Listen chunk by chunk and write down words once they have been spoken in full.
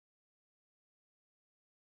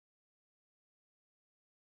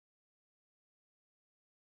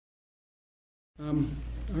All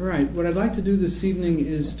right, what I'd like to do this evening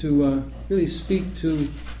is to really speak to, you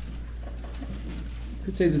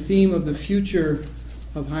could say, the theme of the future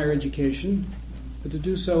of higher education, but to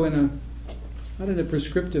do so in not in a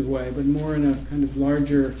prescriptive way, but more in a kind of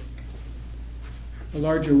larger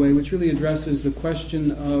way, which really addresses the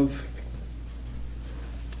question of,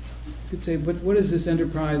 you could say, what is this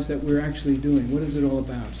enterprise that we're actually doing? What is it all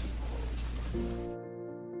about?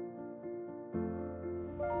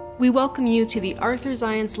 We welcome you to the Arthur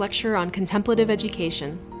Zajonc Lecture on Contemplative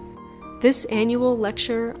Education. This annual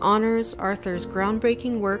lecture honors Arthur's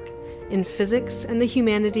groundbreaking work in physics and the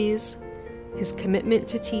humanities, his commitment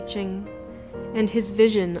to teaching, and his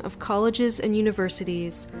vision of colleges and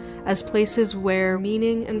universities as places where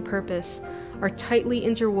meaning and purpose are tightly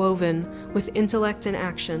interwoven with intellect and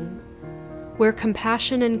action, where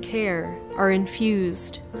compassion and care are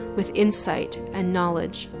infused with insight and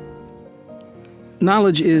knowledge.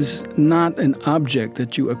 Knowledge is not an object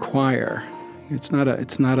that you acquire. It's not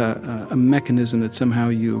a mechanism that somehow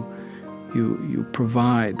you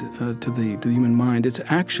provide to the human mind. It's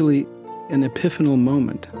actually an epiphanal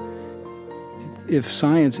moment. If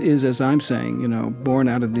science is, as I'm saying, born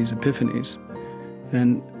out of these epiphanies,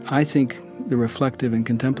 then I think the reflective and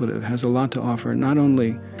contemplative has a lot to offer, not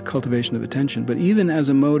only cultivation of attention, but even as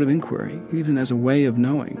a mode of inquiry, even as a way of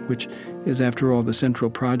knowing, which is, after all, the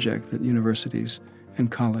central project that universities and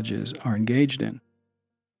colleges are engaged in.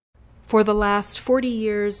 For the last 40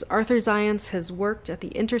 years, Arthur Zajonc has worked at the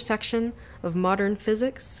intersection of modern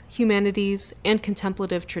physics, humanities, and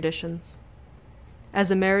contemplative traditions. As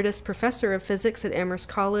Emeritus Professor of Physics at Amherst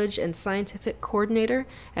College and Scientific Coordinator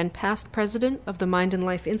and past President of the Mind and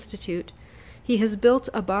Life Institute, he has built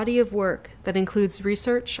a body of work that includes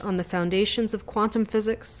research on the foundations of quantum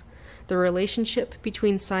physics, the relationship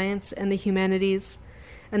between science and the humanities,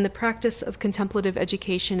 and the practice of contemplative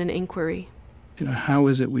education and inquiry. How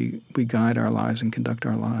is it we guide our lives and conduct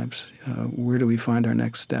our lives? Where do we find our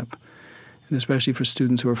next step? And especially for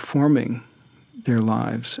students who are forming their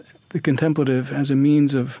lives, the contemplative as a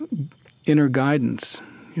means of inner guidance,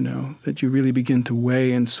 that you really begin to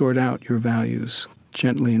weigh and sort out your values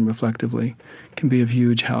gently and reflectively, can be of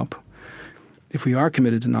huge help. If we are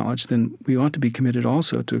committed to knowledge, then we ought to be committed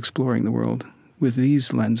also to exploring the world with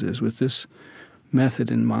these lenses, with this method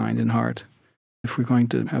in mind and heart. If we're going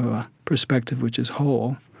to have a perspective which is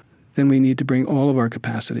whole, then we need to bring all of our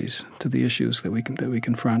capacities to the issues that we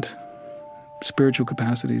confront, spiritual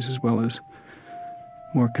capacities as well as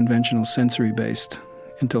more conventional sensory-based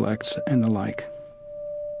intellects and the like.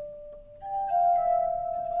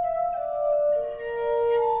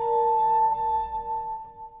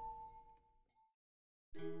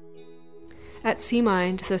 At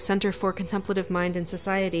C-Mind, the Center for Contemplative Mind and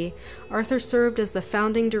Society, Arthur served as the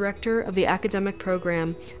founding director of the academic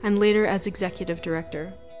program and later as executive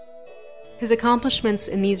director. His accomplishments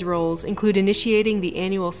in these roles include initiating the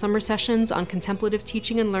annual summer sessions on contemplative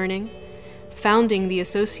teaching and learning, founding the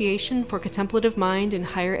Association for Contemplative Mind in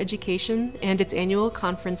Higher Education and its annual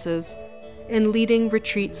conferences, and leading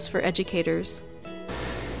retreats for educators.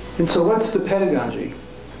 And so what's the pedagogy?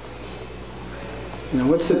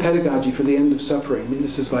 What's the pedagogy for the end of suffering? I mean,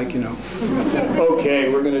 this is like, okay,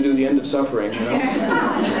 we're going to do the end of suffering,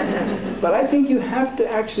 But I think you have to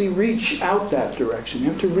actually reach out that direction. You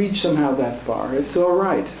have to reach somehow that far. It's all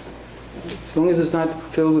right. As long as it's not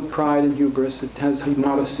filled with pride and hubris, it has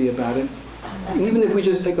modesty about it. And even if we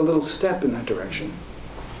just take a little step in that direction.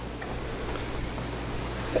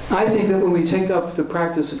 I think that when we take up the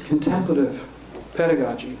practice of contemplative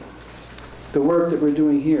pedagogy, the work that we're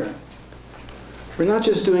doing here, we're not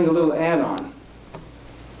just doing a little add-on.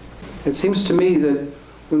 It seems to me that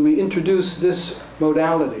when we introduce this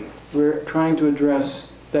modality, we're trying to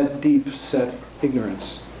address that deep-set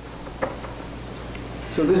ignorance.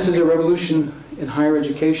 So this is a revolution in higher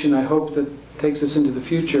education, I hope, that takes us into the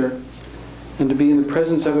future. And to be in the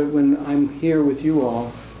presence of it when I'm here with you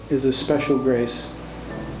all is a special grace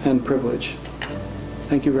and privilege.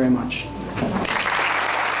 Thank you very much.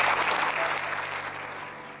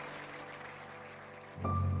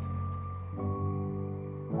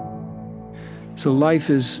 So life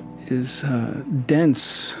is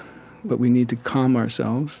dense, but we need to calm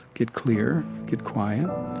ourselves, get clear, get quiet,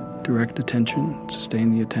 direct attention,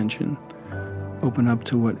 sustain the attention, open up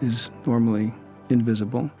to what is normally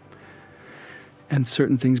invisible. And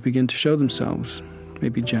certain things begin to show themselves,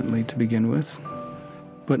 maybe gently to begin with,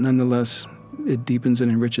 but nonetheless, it deepens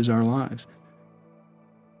and enriches our lives.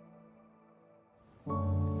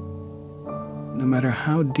 No matter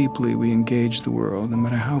how deeply we engage the world, no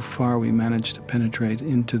matter how far we manage to penetrate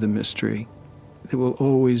into the mystery, there will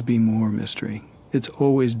always be more mystery. It's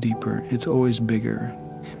always deeper, it's always bigger,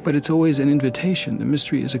 but it's always an invitation. The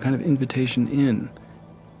mystery is a kind of invitation in.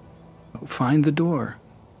 Find the door,